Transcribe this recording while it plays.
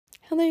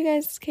Hello you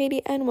guys, it's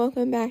Katie and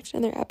welcome back to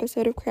another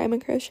episode of Crime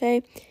and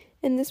Crochet.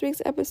 In this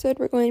week's episode,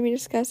 we're going to be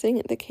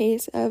discussing the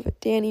case of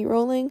Danny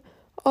Rolling,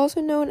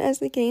 also known as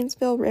the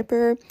Gainesville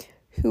Ripper,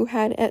 who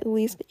had at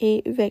least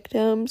 8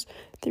 victims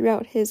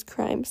throughout his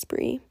crime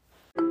spree.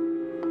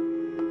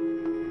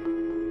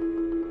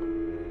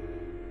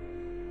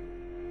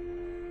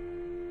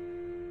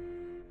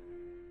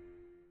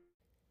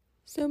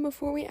 So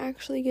before we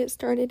actually get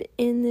started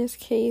in this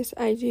case,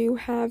 I do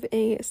have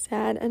a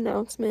sad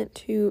announcement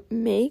to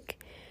make.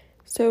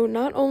 So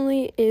not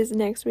only is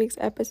next week's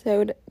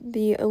episode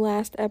the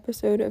last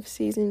episode of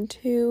season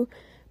 2,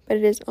 but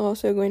it is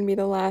also going to be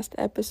the last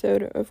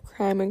episode of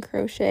Crime and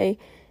Crochet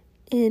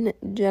in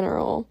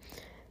general.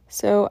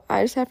 So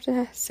I just have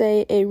to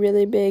say a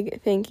really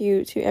big thank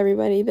you to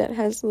everybody that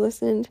has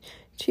listened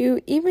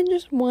to even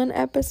just one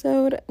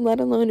episode, let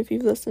alone if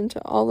you've listened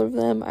to all of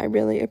them. I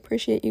really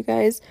appreciate you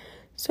guys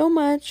so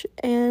much,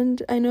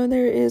 and I know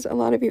there is a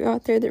lot of you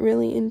out there that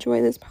really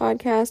enjoy this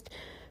podcast,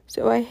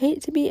 so I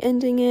hate to be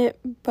ending it,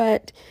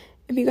 but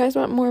if you guys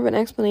want more of an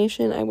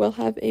explanation, I will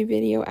have a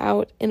video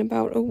out in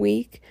about a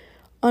week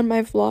on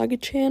my vlog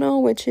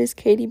channel, which is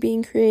Katie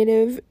Being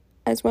Creative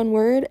as one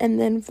word, and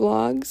then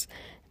vlogs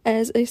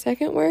as a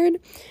second word,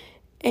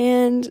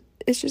 and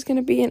it's just going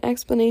to be an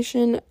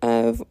explanation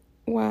of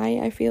why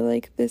I feel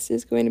like this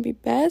is going to be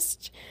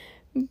best,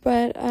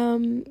 but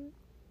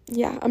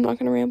yeah, I'm not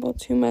going to ramble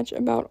too much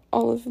about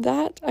all of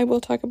that. I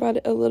will talk about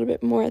it a little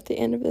bit more at the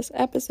end of this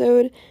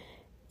episode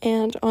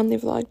and on the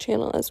vlog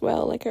channel as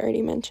well, like I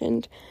already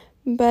mentioned.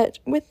 But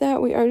with that,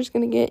 we are just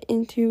going to get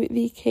into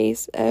the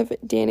case of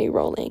Danny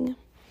Rolling.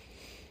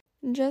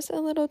 Just a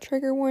little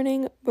trigger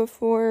warning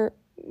before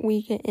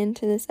we get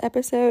into this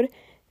episode.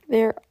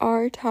 There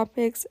are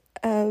topics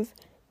of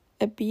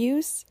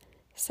abuse,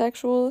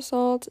 sexual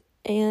assault,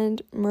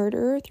 and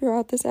murder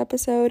throughout this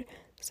episode.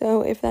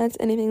 So if that's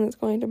anything that's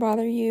going to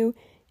bother you,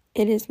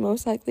 it is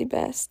most likely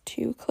best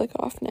to click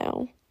off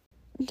now.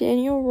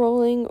 Daniel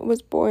Rolling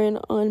was born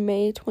on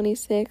May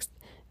 26th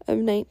of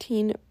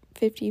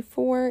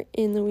 1954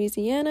 in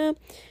Louisiana,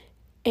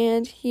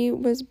 and he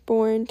was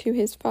born to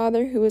his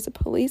father, who was a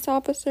police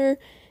officer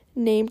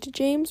named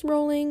James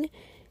Rolling,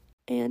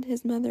 and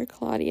his mother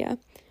Claudia.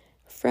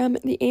 From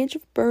the age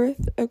of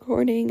birth,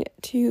 according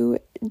to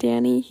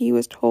Danny, he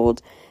was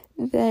told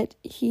that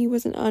he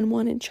was an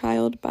unwanted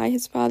child by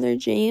his father,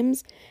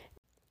 James.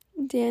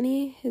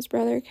 Danny, his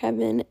brother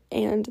Kevin,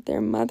 and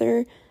their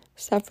mother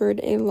suffered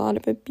a lot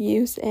of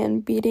abuse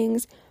and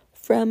beatings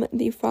from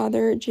the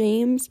father,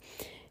 James,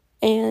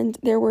 and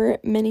there were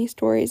many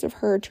stories of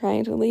her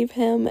trying to leave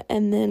him,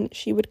 and then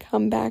she would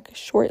come back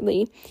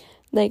shortly.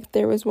 Like,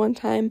 there was one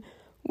time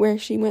where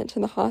she went to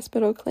the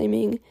hospital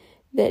claiming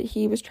that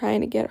he was trying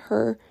to get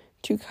her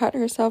to cut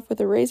herself with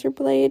a razor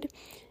blade,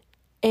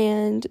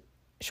 and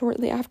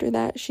shortly after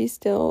that, she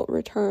still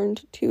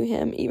returned to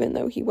him, even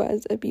though he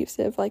was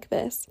abusive like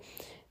this.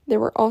 There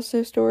were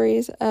also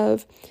stories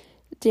of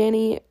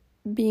Danny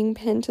being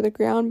pinned to the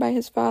ground by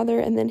his father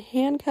and then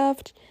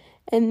handcuffed,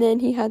 and then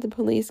he had the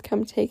police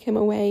come take him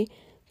away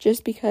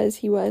just because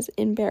he was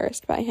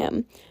embarrassed by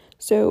him.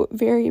 So,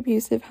 very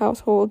abusive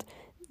household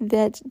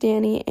that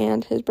Danny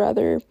and his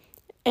brother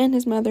and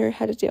his mother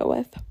had to deal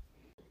with.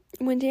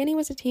 When Danny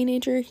was a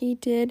teenager, he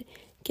did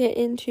get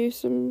into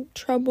some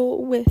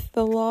trouble with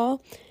the law.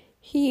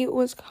 He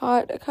was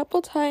caught a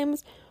couple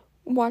times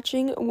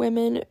watching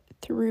women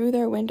through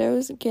their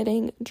windows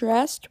getting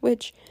dressed,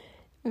 which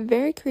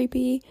very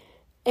creepy,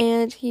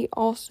 and he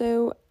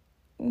also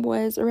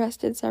was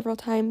arrested several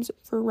times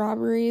for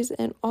robberies,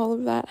 and all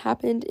of that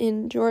happened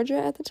in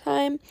Georgia at the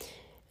time.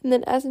 And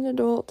then as an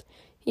adult,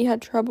 he had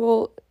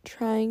trouble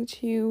trying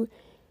to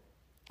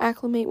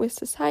acclimate with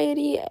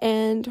society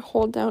and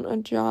hold down a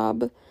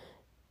job.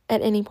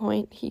 At any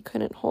point, he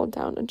couldn't hold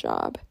down a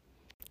job.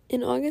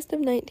 In August of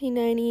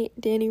 1990,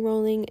 Danny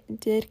Rolling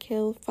did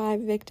kill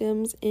 5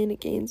 victims in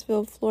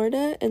Gainesville,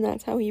 Florida, and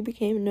that's how he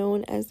became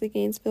known as the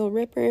Gainesville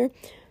Ripper.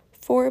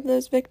 4 of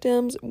those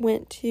victims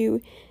went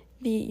to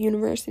the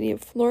University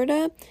of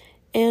Florida,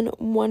 and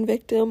 1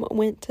 victim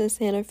went to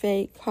Santa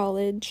Fe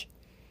College.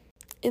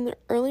 In the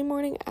early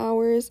morning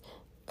hours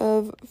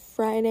of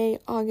Friday,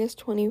 August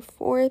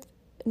 24th,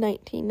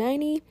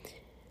 1990,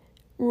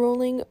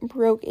 Rolling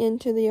broke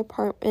into the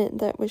apartment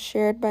that was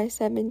shared by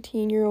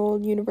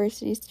 17-year-old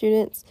university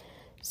students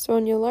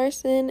Sonia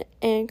Larson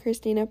and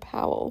Christina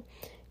Powell.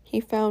 He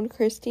found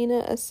Christina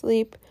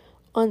asleep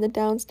on the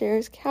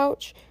downstairs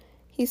couch.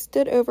 He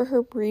stood over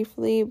her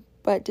briefly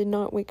but did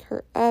not wake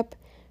her up,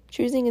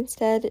 choosing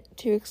instead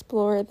to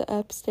explore the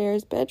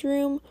upstairs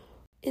bedroom.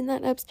 In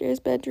that upstairs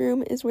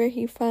bedroom is where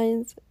he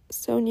finds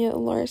Sonia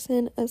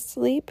Larson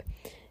asleep,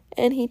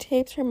 and he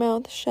tapes her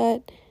mouth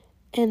shut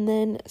and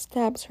then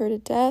stabs her to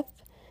death.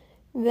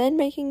 Then,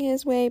 making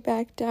his way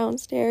back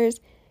downstairs,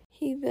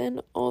 he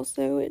then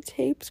also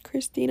tapes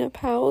Christina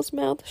Powell's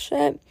mouth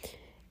shut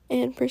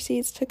and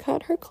proceeds to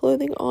cut her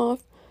clothing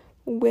off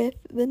with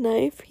the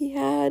knife he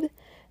had,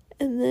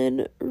 and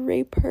then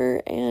rape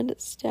her and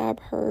stab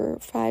her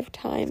 5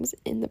 times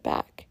in the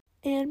back.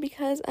 And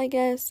because I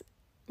guess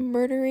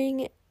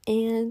murdering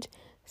and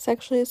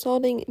sexually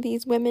assaulting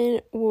these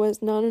women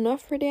was not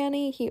enough for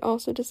Danny, he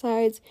also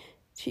decides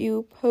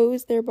to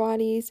pose their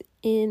bodies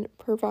in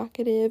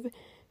provocative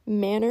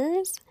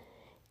manners,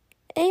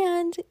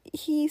 and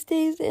he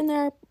stays in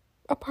their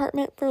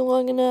apartment for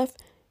long enough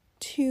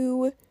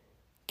to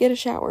get a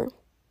shower.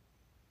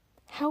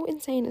 How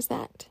insane is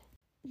that?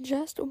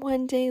 Just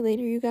one day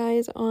later, you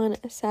guys, on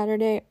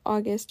Saturday,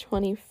 August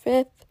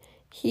 25th,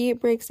 he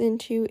breaks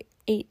into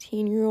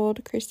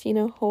 18-year-old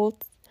Christina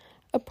Holt's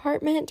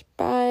apartment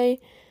by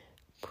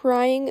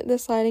prying the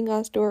sliding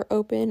glass door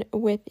open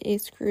with a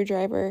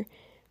screwdriver.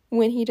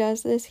 When he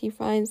does this, he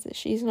finds that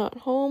she's not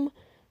home,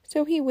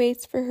 so he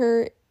waits for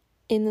her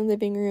in the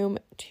living room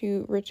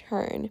to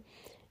return.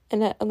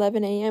 And at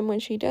 11 a.m. when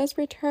she does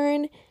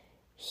return,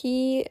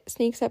 he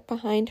sneaks up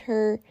behind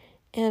her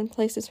and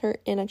places her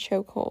in a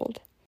chokehold.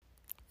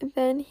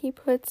 Then he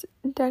puts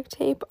duct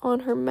tape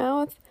on her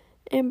mouth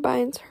and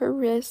binds her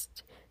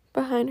wrist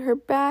behind her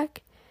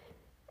back,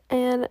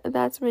 and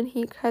that's when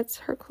he cuts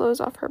her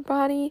clothes off her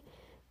body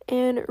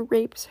and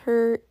rapes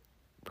her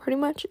pretty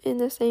much in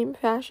the same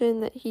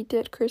fashion that he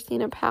did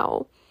Christina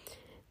Powell.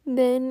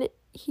 Then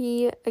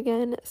he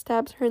again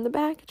stabs her in the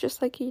back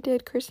just like he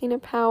did Christina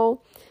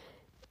Powell,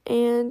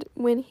 and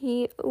when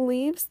he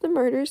leaves the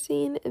murder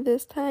scene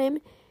this time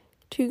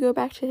to go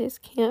back to his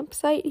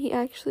campsite, he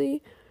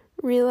actually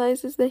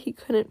realizes that he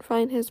couldn't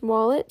find his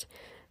wallet.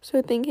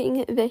 So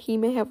thinking that he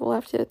may have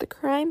left it at the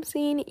crime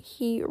scene,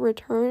 he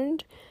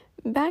returned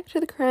back to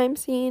the crime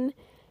scene,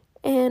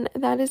 and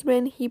that is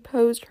when he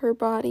posed her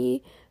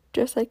body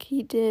just like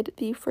he did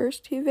the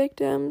first two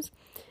victims,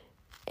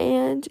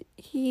 and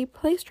he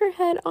placed her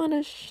head on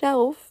a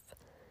shelf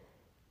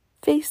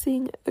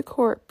facing the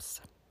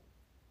corpse,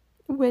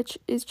 which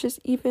is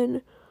just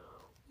even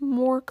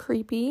more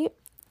creepy.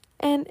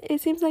 And it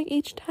seems like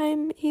each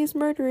time he's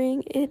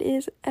murdering, it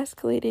is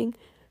escalating.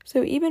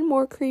 So even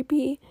more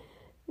creepy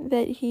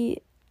that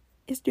he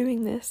is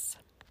doing this.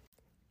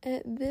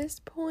 At this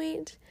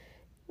point,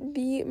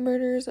 the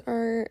murders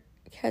are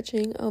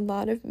catching a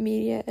lot of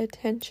media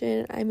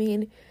attention. I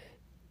mean,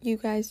 you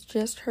guys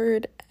just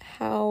heard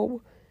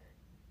how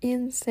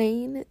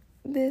insane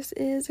this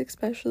is,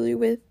 especially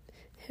with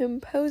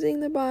him posing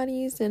the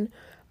bodies and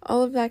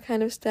all of that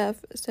kind of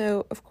stuff.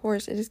 So, of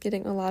course, it is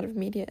getting a lot of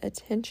media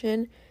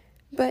attention.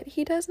 But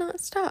he does not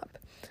stop.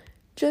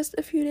 Just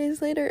a few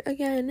days later,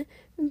 again,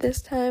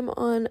 this time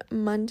on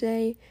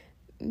Monday,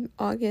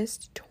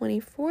 August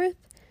 24th,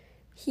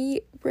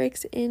 he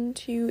breaks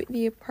into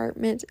the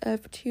apartment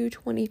of two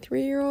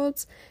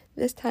 23-year-olds.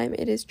 This time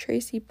it is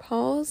Tracy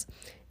Pauls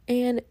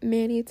and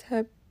Manny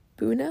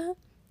Tabuna.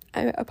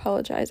 I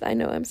apologize, I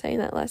know I'm saying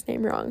that last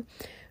name wrong.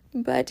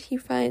 But he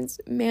finds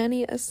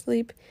Manny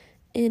asleep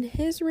in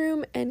his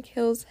room and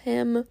kills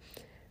him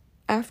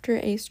after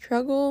a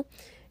struggle.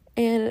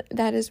 And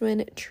that is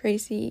when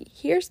Tracy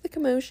hears the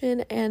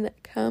commotion and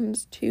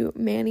comes to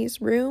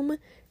Manny's room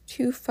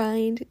to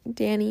find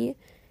Danny.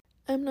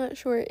 I'm not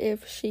sure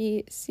if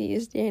she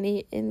sees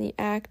Danny in the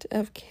act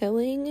of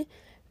killing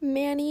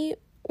Manny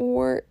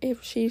or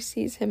if she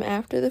sees him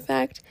after the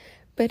fact,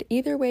 but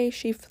either way,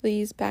 she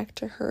flees back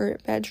to her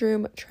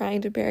bedroom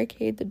trying to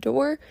barricade the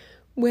door,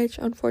 which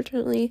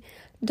unfortunately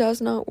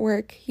does not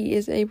work. He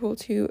is able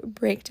to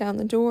break down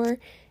the door,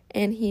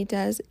 and he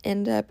does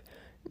end up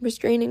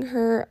restraining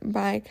her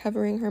by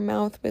covering her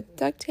mouth with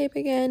duct tape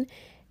again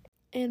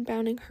and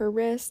bounding her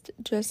wrist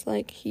just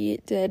like he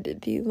did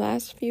the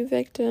last few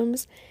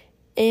victims.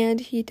 And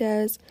he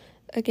does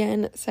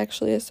again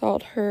sexually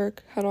assault her,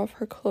 cut off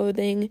her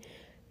clothing.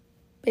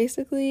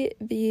 Basically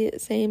the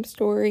same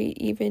story,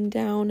 even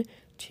down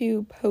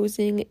to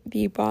posing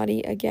the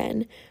body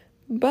again.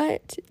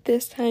 But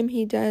this time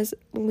he does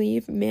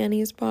leave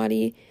Manny's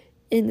body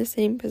in the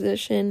same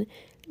position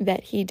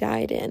that he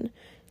died in.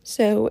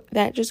 So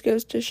that just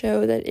goes to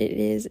show that it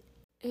is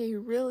a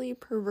really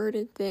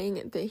perverted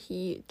thing that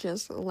he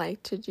just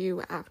liked to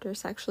do after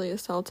sexually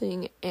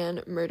assaulting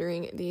and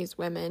murdering these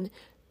women.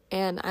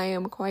 And I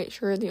am quite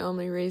sure the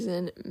only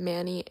reason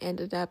Manny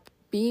ended up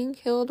being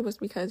killed was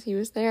because he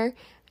was there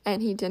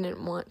and he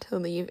didn't want to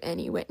leave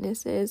any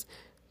witnesses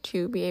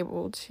to be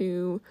able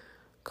to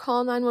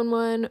call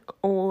 911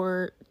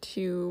 or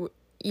to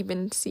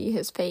even see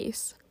his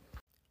face.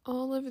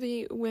 All of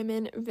the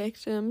women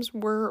victims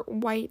were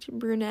white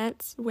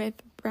brunettes with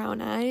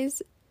brown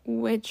eyes,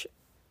 which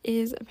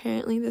is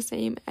apparently the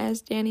same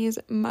as Danny's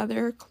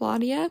mother,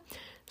 Claudia.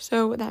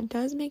 So that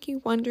does make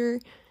you wonder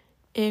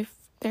if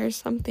there's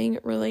something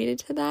related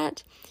to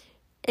that.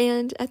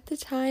 And at the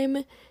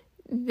time,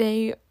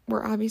 they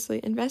were obviously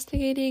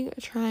investigating,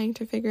 trying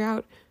to figure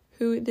out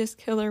who this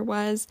killer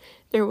was.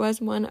 There was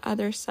one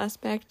other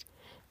suspect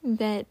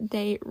that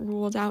they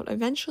ruled out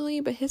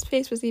eventually, but his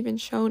face was even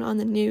shown on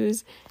the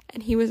news,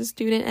 and he was a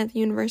student at the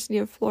University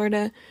of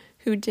Florida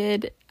who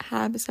did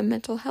have some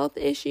mental health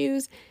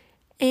issues,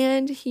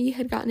 and he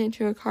had gotten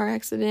into a car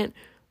accident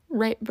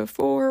right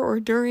before or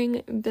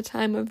during the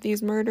time of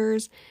these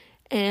murders,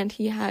 and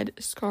he had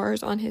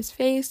scars on his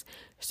face.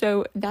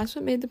 So that's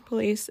what made the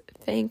police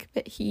think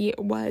that he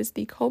was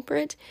the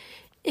culprit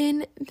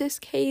in this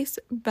case,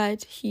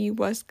 but he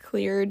was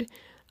cleared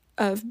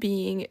of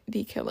being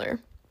the killer.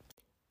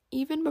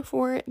 Even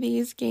before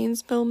these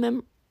Gainesville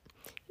murders,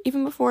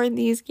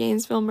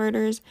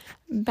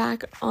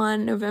 back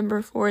on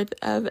November 4th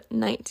of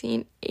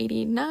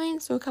 1989,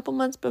 so a couple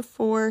months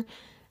before,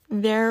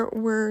 there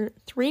were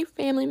 3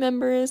 family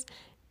members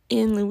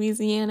in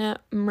Louisiana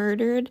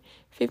murdered.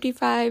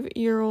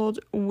 55-year-old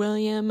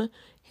William,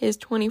 his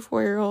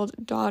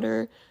 24-year-old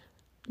daughter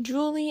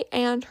Julie,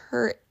 and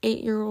her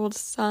 8-year-old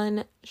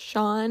son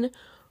Sean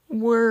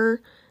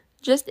were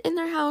just in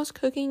their house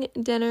cooking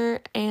dinner,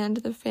 and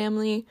the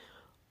family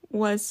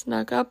was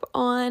snuck up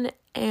on,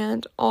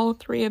 and all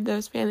 3 of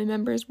those family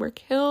members were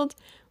killed,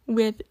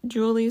 with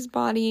Julie's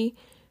body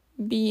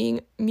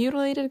being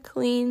mutilated,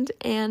 cleaned,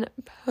 and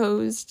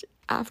posed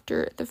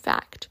after the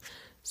fact.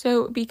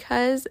 So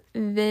because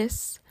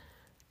this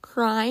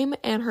crime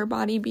and her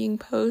body being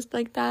posed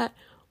like that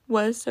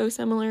was so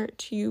similar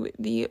to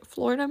the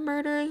Florida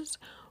murders,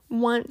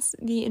 once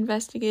the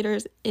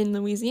investigators in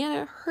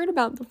Louisiana heard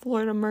about the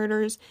Florida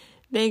murders,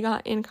 they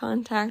got in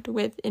contact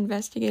with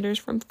investigators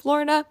from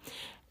Florida,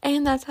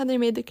 and that's how they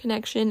made the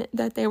connection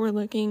that they were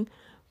looking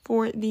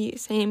for the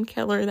same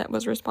killer that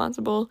was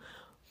responsible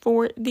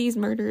for these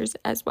murders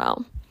as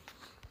well.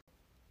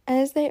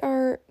 As they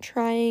are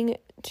trying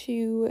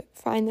to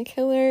find the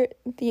killer,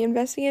 the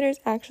investigators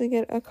actually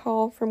get a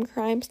call from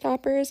Crime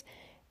Stoppers,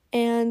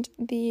 and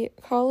the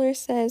caller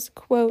says,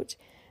 quote,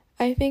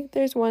 "I think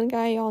there's one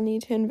guy y'all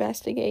need to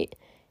investigate,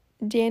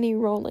 Danny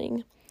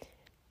Rolling."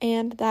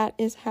 And that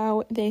is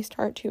how they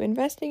start to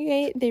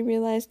investigate. They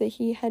realize that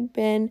he had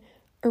been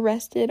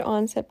arrested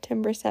on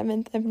September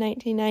 7th of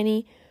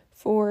 1990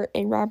 for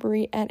a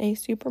robbery at a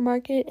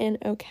supermarket in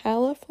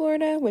Ocala,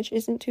 Florida, which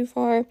isn't too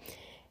far.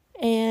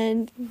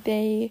 And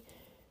they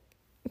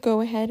go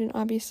ahead and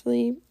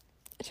obviously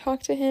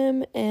talk to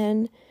him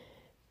and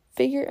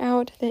figure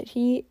out that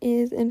he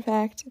is in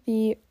fact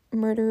the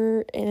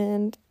murderer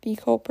and the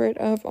culprit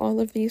of all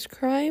of these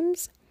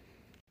crimes.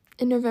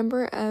 In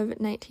November of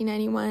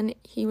 1991,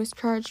 he was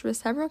charged with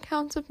several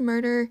counts of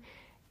murder,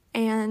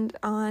 and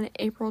on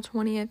April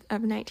 20th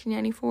of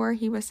 1994,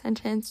 he was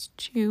sentenced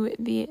to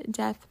the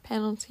death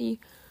penalty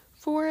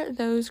for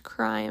those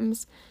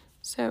crimes.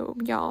 So,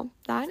 y'all,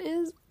 that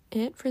is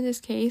it for this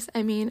case.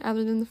 I mean,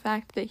 other than the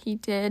fact that he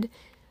did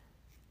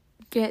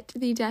get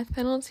the death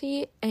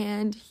penalty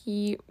and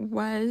he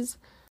was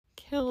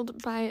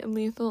killed by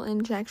lethal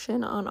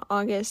injection on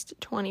August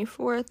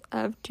 24th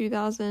of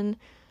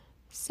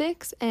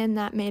 2006, and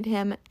that made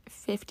him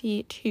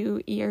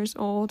 52 years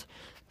old.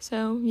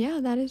 So yeah,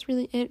 that is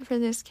really it for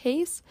this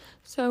case.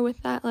 So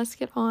with that, let's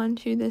get on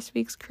to this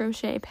week's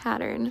crochet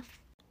pattern.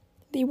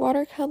 The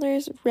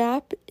watercolors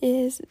wrap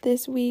is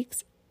this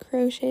week's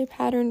crochet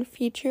pattern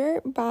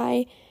feature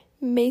by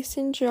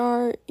Mason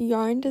Jar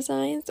Yarn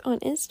Designs on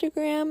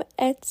Instagram,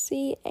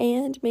 Etsy,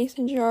 and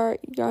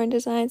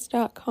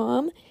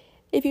masonjaryarndesigns.com.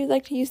 If you'd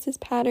like to use this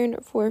pattern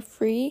for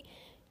free,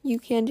 you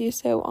can do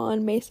so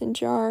on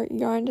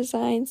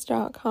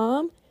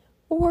masonjaryarndesigns.com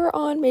or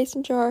on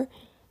Mason Jar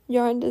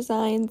Yarn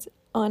Designs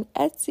on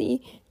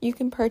Etsy. You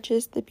can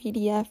purchase the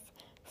PDF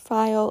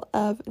file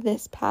of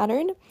this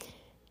pattern.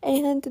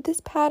 And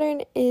this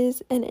pattern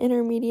is an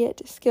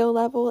intermediate skill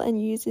level and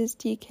uses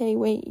DK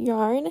weight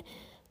yarn.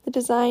 The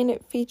design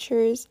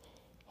features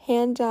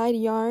hand-dyed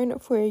yarn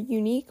for a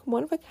unique,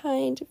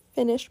 one-of-a-kind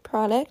finished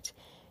product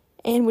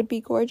and would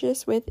be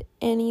gorgeous with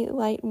any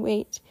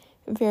lightweight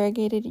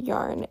variegated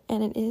yarn,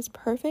 and it is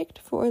perfect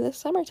for the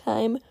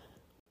summertime.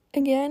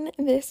 Again,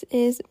 this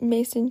is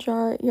Mason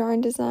Jar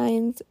Yarn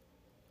Designs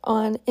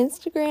on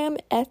Instagram,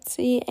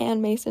 Etsy,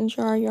 and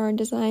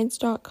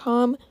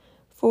masonjaryarndesigns.com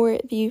for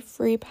the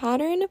free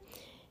pattern.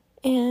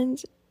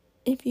 And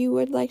if you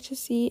would like to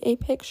see a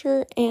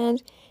picture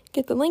and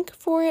get the link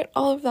for it,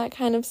 all of that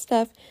kind of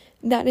stuff,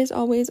 that is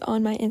always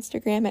on my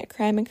Instagram at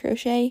Crime and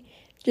Crochet,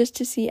 just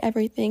to see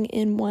everything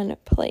in one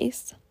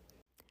place.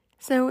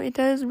 So it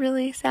does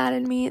really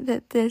sadden me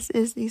that this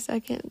is the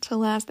second to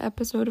last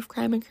episode of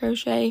Crime and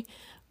Crochet,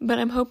 but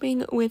I'm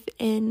hoping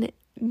within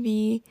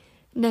the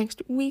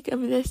next week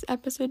of this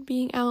episode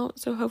being out,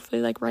 so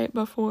hopefully like right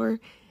before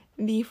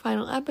the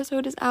final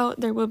episode is out,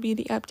 there will be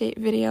the update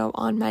video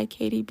on my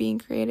Katie Being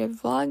Creative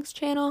Vlogs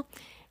channel,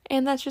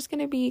 and that's just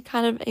going to be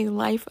kind of a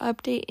life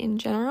update in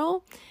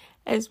general,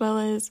 as well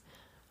as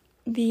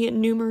the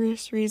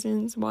numerous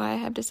reasons why I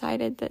have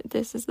decided that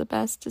this is the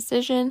best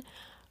decision.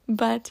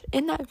 But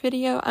in that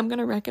video, I'm going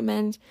to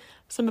recommend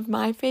some of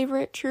my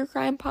favorite true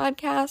crime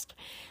podcasts,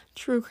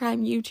 true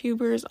crime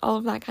YouTubers, all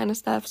of that kind of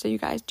stuff, so you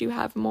guys do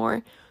have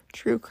more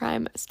true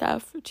crime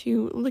stuff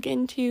to look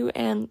into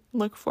and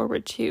look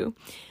forward to.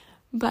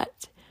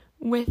 But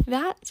with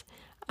that,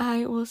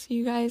 I will see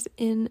you guys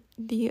in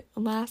the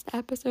last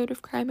episode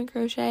of Crime and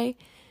Crochet,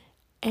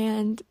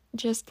 and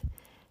just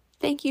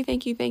thank you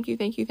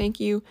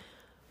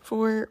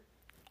for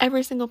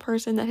every single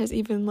person that has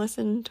even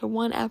listened to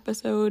one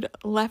episode,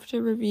 left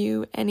a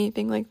review,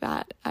 anything like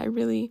that. I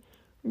really,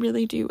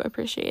 really do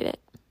appreciate it.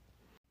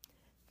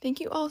 Thank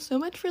you all so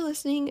much for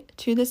listening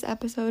to this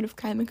episode of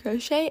Crime and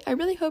Crochet. I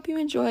really hope you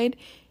enjoyed.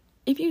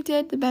 If you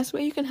did, the best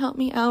way you can help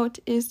me out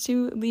is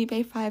to leave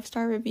a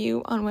 5-star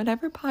review on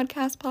whatever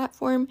podcast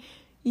platform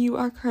you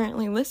are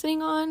currently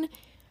listening on,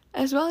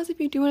 as well as if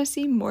you do want to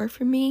see more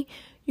from me,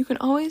 you can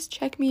always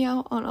check me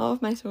out on all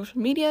of my social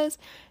medias.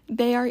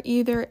 They are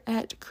either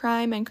at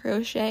Crime and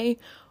Crochet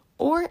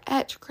or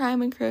at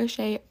Crime and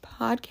Crochet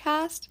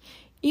Podcast.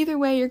 Either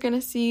way, you're going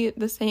to see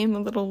the same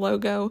little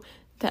logo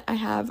that I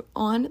have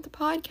on the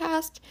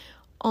podcast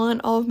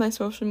on all of my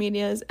social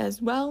medias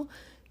as well.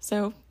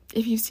 So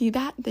if you see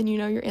that, then you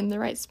know you're in the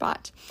right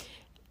spot.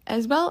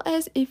 As well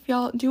as if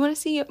y'all do want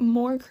to see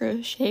more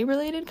crochet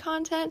related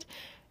content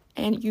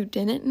and you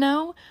didn't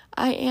know,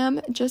 I am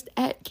just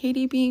at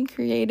Katie Being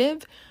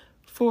Creative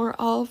for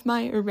all of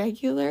my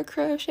regular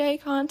crochet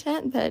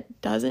content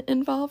that doesn't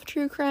involve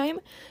true crime.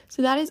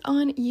 So that is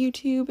on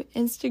YouTube,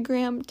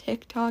 Instagram,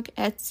 TikTok,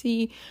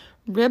 Etsy,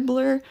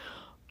 Ribbler,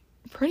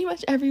 pretty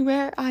much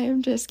everywhere. I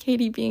am just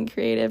Katie Being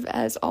Creative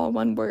as all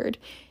one word,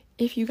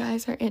 if you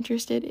guys are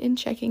interested in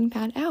checking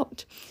that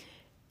out.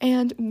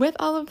 And with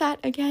all of that,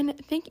 again,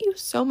 thank you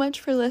so much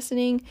for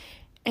listening,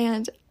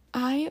 and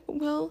I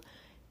will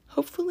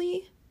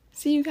hopefully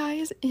see you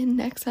guys in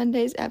next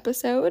Sunday's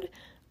episode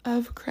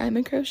of Crime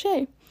and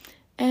Crochet.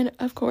 And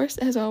of course,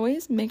 as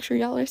always, make sure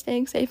y'all are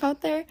staying safe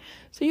out there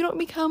so you don't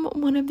become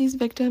one of these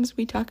victims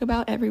we talk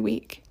about every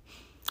week.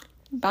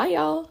 Bye,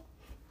 y'all!